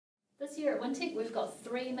This year at Wintec we've got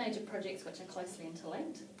three major projects which are closely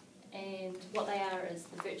interlinked, and what they are is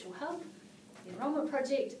the Virtual Hub, the Enrolment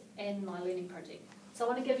Project and My Learning Project. So I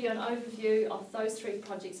want to give you an overview of those three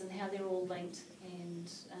projects and how they're all linked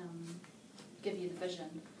and give you the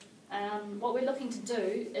vision. What we're looking to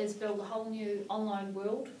do is build a whole new online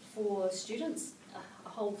world for students, a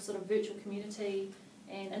whole sort of virtual community,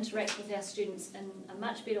 and interact with our students in a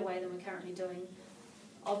much better way than we're currently doing,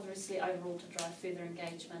 obviously overall to drive further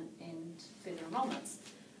engagement and further enrolments.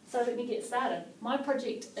 So let me get started. My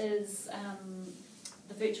project is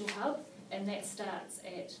the Virtual Hub, and that starts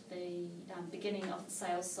at the beginning of the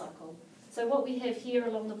sales cycle. So what we have here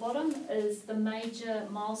along the bottom is the major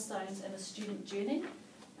milestones in a student journey,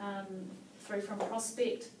 through from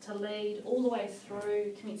prospect to lead, all the way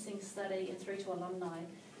through commencing study and through to alumni.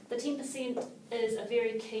 The 10% is a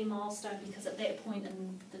very key milestone because at that point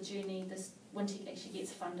in the journey, this Wintec actually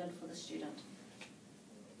gets funded for the student.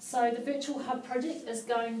 So the Virtual Hub project is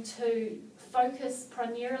going to focus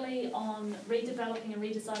primarily on redeveloping and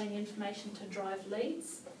redesigning information to drive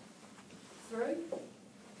leads through.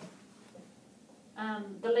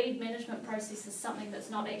 The lead management process is something that's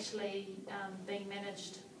not actually being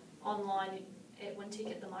managed online at Wintec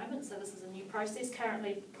at the moment, so this is a new process.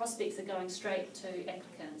 Currently, prospects are going straight to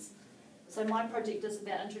applicants. So my project is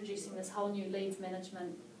about introducing this whole new leads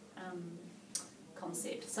management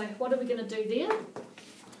concept. So what are we going to do there?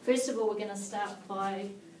 First of all, we're going to start by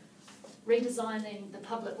redesigning the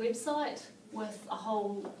public website with a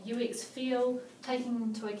whole UX feel, taking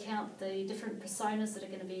into account the different personas that are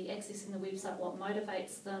going to be accessing the website, what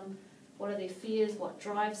motivates them, what are their fears, what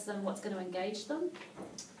drives them, what's going to engage them.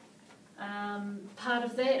 Part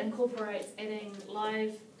of that incorporates adding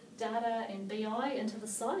live data and BI into the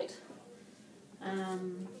site,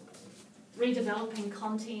 redeveloping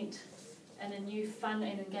content in a new fun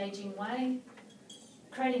and engaging way,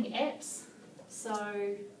 creating apps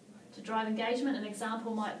so to drive engagement. An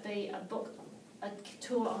example might be a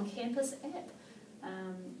tour on campus app.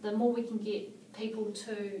 The more we can get people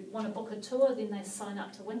to want to book a tour, then they sign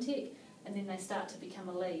up to Wintec and then they start to become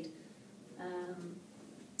a lead.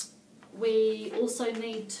 We also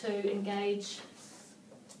need to engage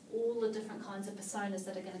all the different kinds of personas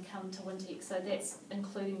that are going to come to Wintec. So that's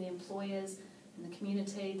including the employers and the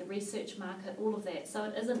community, the research market, all of that. So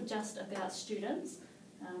it isn't just about students.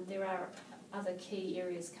 There are other key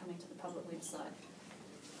areas coming to the public website.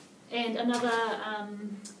 And another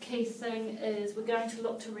key thing is we're going to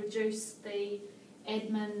look to reduce the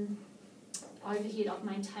admin overhead of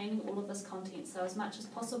maintaining all of this content. So as much as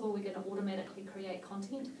possible, we're going to automatically create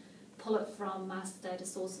content, pull it from master data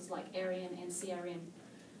sources like Arian and CRM.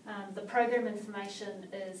 The program information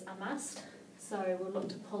is a must, so we'll look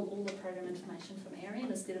to pull all the program information from Arian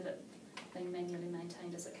instead of it being manually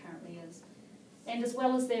maintained as it currently is. And as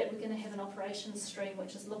well as that, we're going to have an operations stream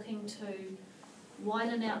which is looking to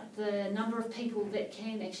widen out the number of people that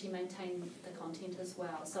can actually maintain the content as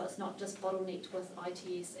well, so it's not just bottlenecked with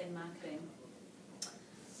ITS and marketing.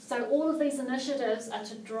 So all of these initiatives are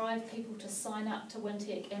to drive people to sign up to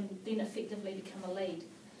Wintec and then effectively become a lead.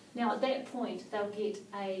 Now at that point they'll get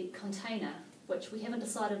a container, which we haven't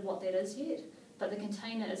decided what that is yet, but the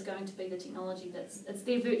container is going to be the technology it's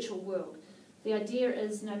their virtual world. The idea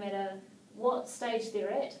is no matter what stage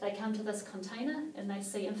they're at, they come to this container and they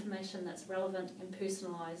see information that's relevant and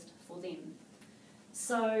personalised for them.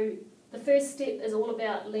 So the first step is all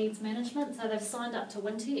about leads management. So they've signed up to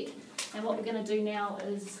Wintec, and what we're going to do now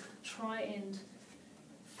is try and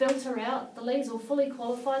filter out the leads or fully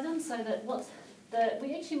qualify them so that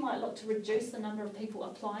we actually might look to reduce the number of people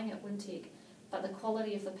applying at Wintec, but the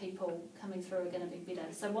quality of the people coming through are going to be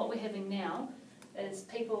better. So what we're having now is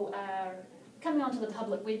people are coming onto the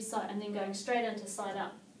public website and then going straight in to sign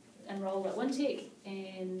up, enrol at Wintec,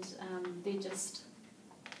 and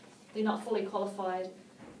they're not fully qualified,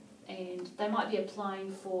 and they might be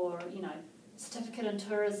applying for, certificate in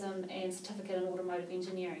tourism and certificate in automotive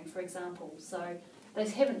engineering, for example. So they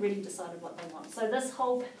haven't really decided what they want. So this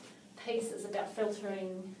whole piece is about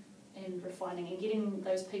filtering and refining and getting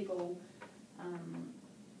those people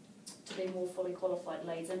to be more fully qualified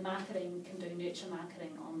leads, and marketing can do nurture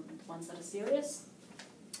marketing on the ones that are serious.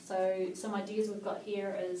 So some ideas we've got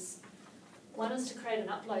here is, one is to create an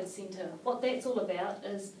upload centre. What that's all about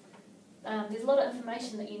is there's a lot of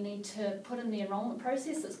information that you need to put in the enrolment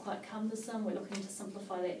process that's quite cumbersome. We're looking to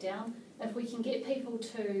simplify that down. If we can get people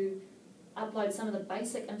to upload some of the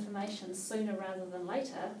basic information sooner rather than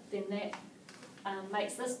later, then that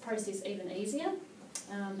makes this process even easier.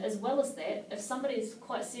 As well as that, if somebody's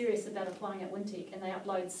quite serious about applying at Wintec and they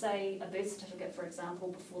upload, say, a birth certificate, for example,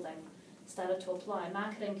 before they've started to apply,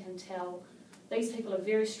 marketing can tell these people are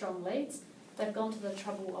very strong leads. They've gone to the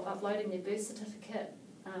trouble of uploading their birth certificate.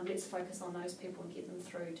 Let's focus on those people and get them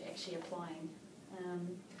through to actually applying.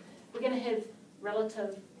 We're going to have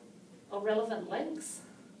relevant links.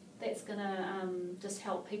 That's going to just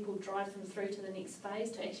help people drive them through to the next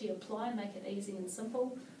phase to actually apply, make it easy and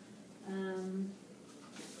simple.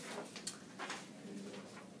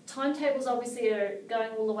 Timetables obviously are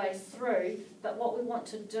going all the way through, but what we want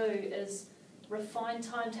to do is refine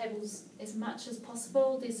timetables as much as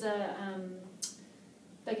possible. There's a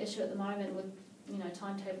big issue at the moment with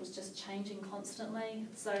timetables just changing constantly.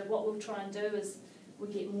 So what we'll try and do is we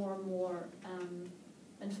get more and more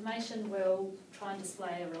information, we'll try and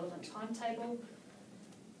display a relevant timetable.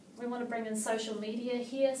 We want to bring in social media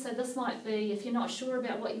here, so this might be, if you're not sure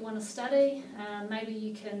about what you want to study, maybe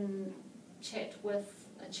you can chat with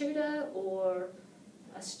a tutor or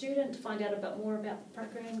a student to find out a bit more about the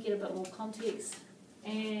program, get a bit more context,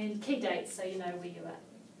 and key dates so you know where you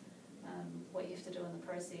are, what you have to do in the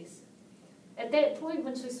process. At that point,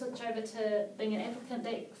 once we switch over to being an applicant,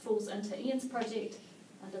 that falls into Ian's project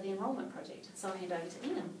under the enrolment project. So I'll hand over to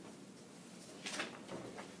Ian.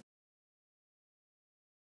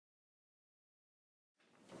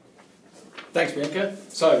 Thanks, Bianca.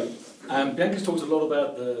 So, Bianca's talked a lot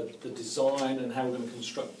about the design and how we're going to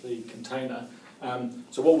construct the container.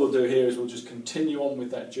 So what we'll do here is we'll just continue on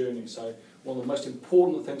with that journey. So one of the most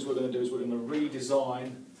important things we're going to do is we're going to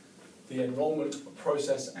redesign the enrolment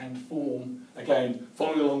process and form, again,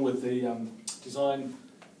 following along with the design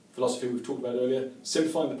philosophy we've talked about earlier,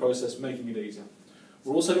 simplifying the process, making it easier.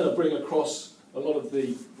 We're also going to bring across a lot of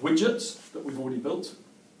the widgets that we've already built.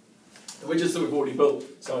 The widgets that we've already built,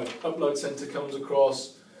 so Upload Center comes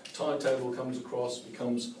across, Timetable comes across,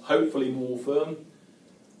 becomes hopefully more firm,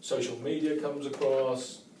 social media comes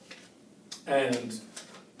across, and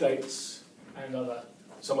dates and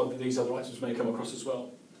some of these other items may come across as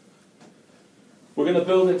well. We're going to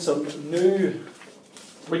build in some new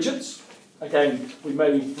widgets. Again, we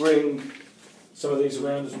may bring some of these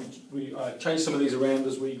around as we change some of these around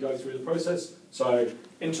as we go through the process. So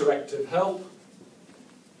interactive help,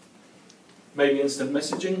 maybe instant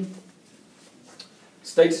messaging,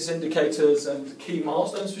 status indicators and key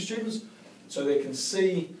milestones for students so they can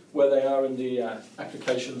see where they are in the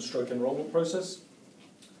application stroke enrolment process.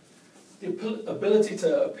 The ability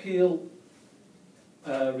to appeal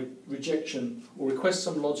rejection or request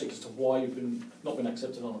some logic as to why you've not been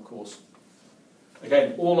accepted on a course.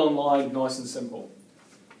 Again, all online, nice and simple.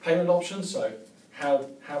 Payment options, so how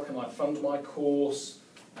can I fund my course,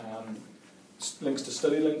 links to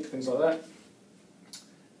StudyLink, things like that.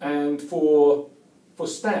 And for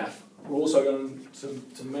staff, we're also going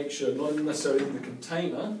to make sure, not necessarily in the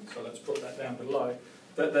container, so let's put that down below,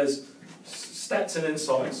 that there's stats and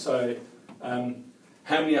insights, so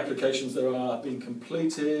how many applications there are being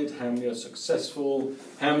completed, how many are successful,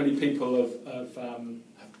 how many people have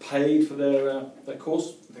paid for their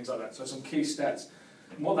course, and things like that. So some key stats.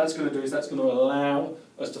 And what that's going to do is that's going to allow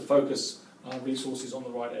us to focus our resources on the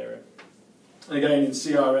right area. And again, in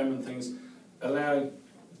CRM and things, allowing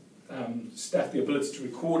staff the ability to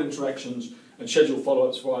record interactions and schedule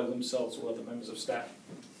follow-ups for either themselves or other members of staff.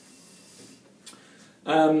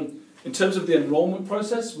 In terms of the enrolment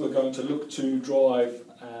process, we're going to look to drive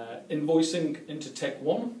invoicing into Tech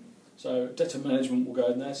 1. So debtor management will go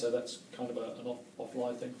in there, so that's kind of an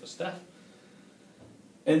offline thing for staff.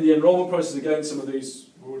 In the enrolment process, again, some of these,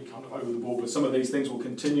 we're already kind of over the board, but some of these things will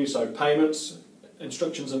continue. So payments,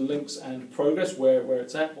 instructions and links and progress, where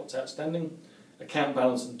it's at, what's outstanding, account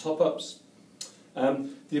balance and top-ups.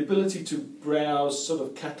 The ability to browse sort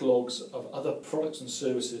of catalogues of other products and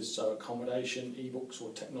services, so accommodation, ebooks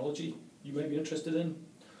or technology you may be interested in.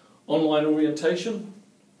 Online orientation.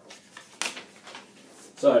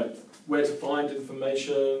 So where to find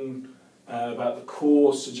information about the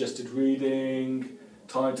course, suggested reading,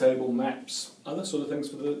 timetable, maps, other sort of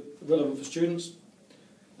things relevant for students.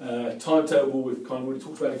 Timetable we've kind of already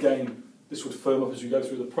talked about again. This would firm up as we go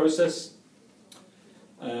through the process.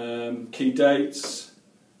 Key dates,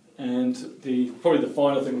 and probably the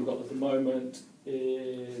final thing we've got at the moment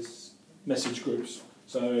is message groups.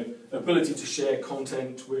 So ability to share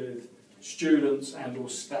content with students and or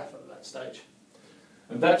staff at that stage.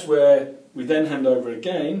 And that's where we then hand over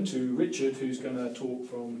again to Richard, who's going to talk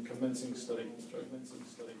from commencing study.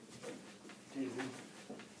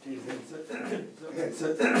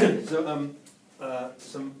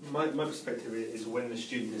 So my perspective is when the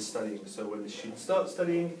student is studying. So when the student starts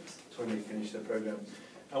studying to when they finish their program.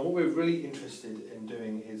 And what we're really interested in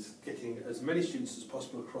doing is getting as many students as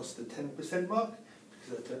possible across the 10% mark,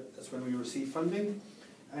 because that's when we receive funding,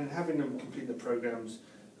 and having them complete the programs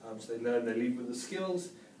So they learn, they leave with the skills,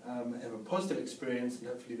 have a positive experience, and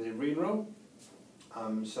hopefully they re-enroll.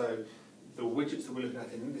 So the widgets that we're looking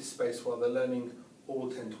at in this space while they're learning all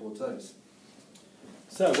tend towards those.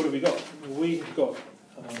 So what have we got? We have got,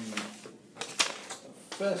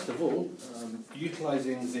 first of all,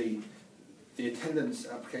 utilising the attendance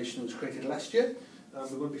application that was created last year. We're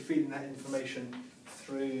going to be feeding that information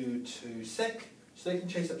through to SEC, so they can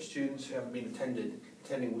chase up students who haven't been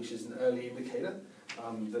attending, which is an early indicator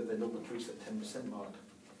that they're not going to reach that 10% mark.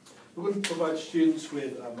 We're going to provide students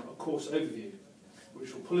with a course overview,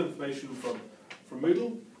 which will pull information from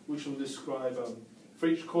Moodle, which will describe for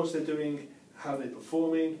each course they're doing, how they're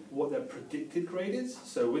performing, what their predicted grade is.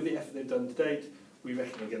 So with the effort they've done to date, we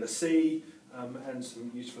reckon they'll get a C, and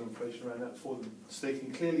some useful information around that for them, so they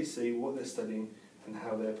can clearly see what they're studying and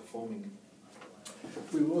how they're performing.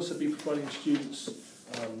 We will also be providing students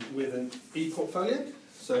with an e-portfolio.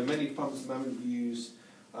 So many departments at the moment use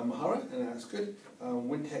Mahara, and that's good.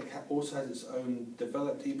 Wintec also has its own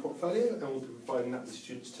developed e-portfolio, and we'll be providing that to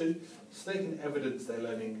students too, so they can evidence their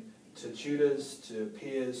learning to tutors, to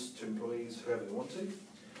peers, to employees, whoever they want to.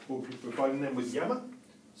 We'll be providing them with Yammer,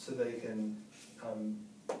 so they can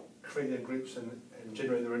create their groups and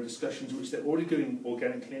generate their own discussions, which they're already doing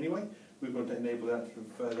organically anyway. We're going to enable that even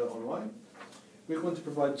further online. We're going to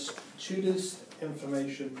provide tutors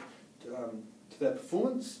information to their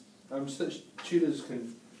performance, so that tutors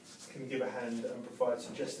can give a hand and provide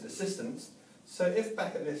suggested assistance. So if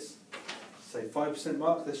back at this, say 5%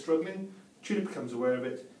 mark, they're struggling, tutor becomes aware of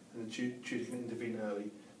it, and the tutor can intervene early.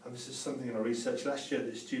 And this is something in our research last year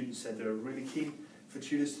that students said they were really keen for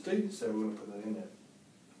tutors to do, so we're going to put that in there.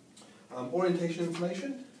 Orientation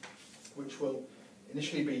information, which will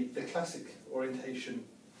initially be the classic orientation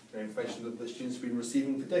information that the students have been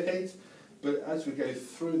receiving for decades, but as we go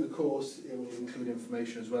through the course, it will include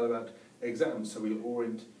information as well about exams, so we'll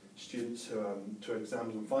orient students to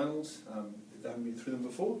exams and finals if they haven't been through them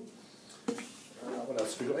before. What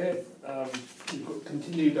else have we got here? We've got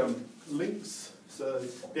continued links, so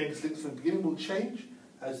Bianca's links from the beginning will change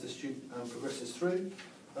as the student progresses through.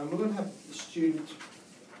 We're going to have student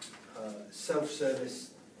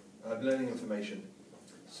self-service learning information.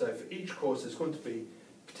 So for each course there's going to be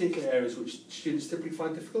particular areas which students typically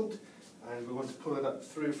find difficult, and we want to pull it up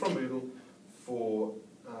through from Moodle for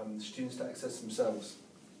students to access themselves.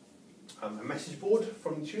 A message board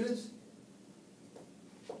from the tutors,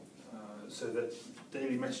 so that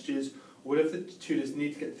daily messages, whatever the tutors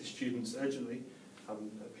need to get to students urgently,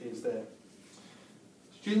 appears there.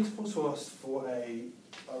 Students have also asked for a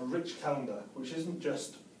rich calendar, which isn't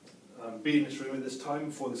just be in this room at this time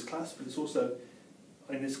for this class, but it's also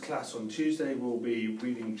in this class on Tuesday we'll be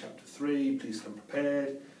reading chapter 3, please come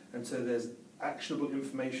prepared, and so there's actionable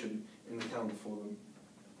information in the calendar for them.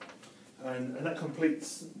 And that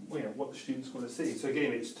completes what the students want to see. So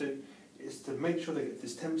again, it's to make sure they get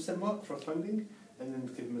this 10% mark for our funding, and then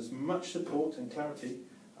to give them as much support and clarity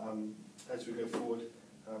as we go forward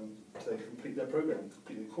to they complete their programme,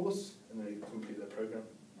 complete the course, and they complete their programme.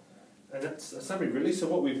 And that's a summary really. So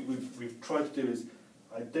what we've tried to do is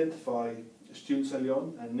identify students early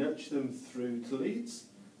on and nurture them through to leads,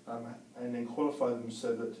 and then qualify them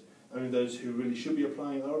so that only those who really should be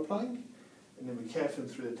applying are applying, and then we care for them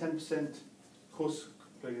through the 10% course,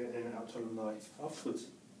 and out to alumni afterwards.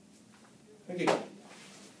 Thank you.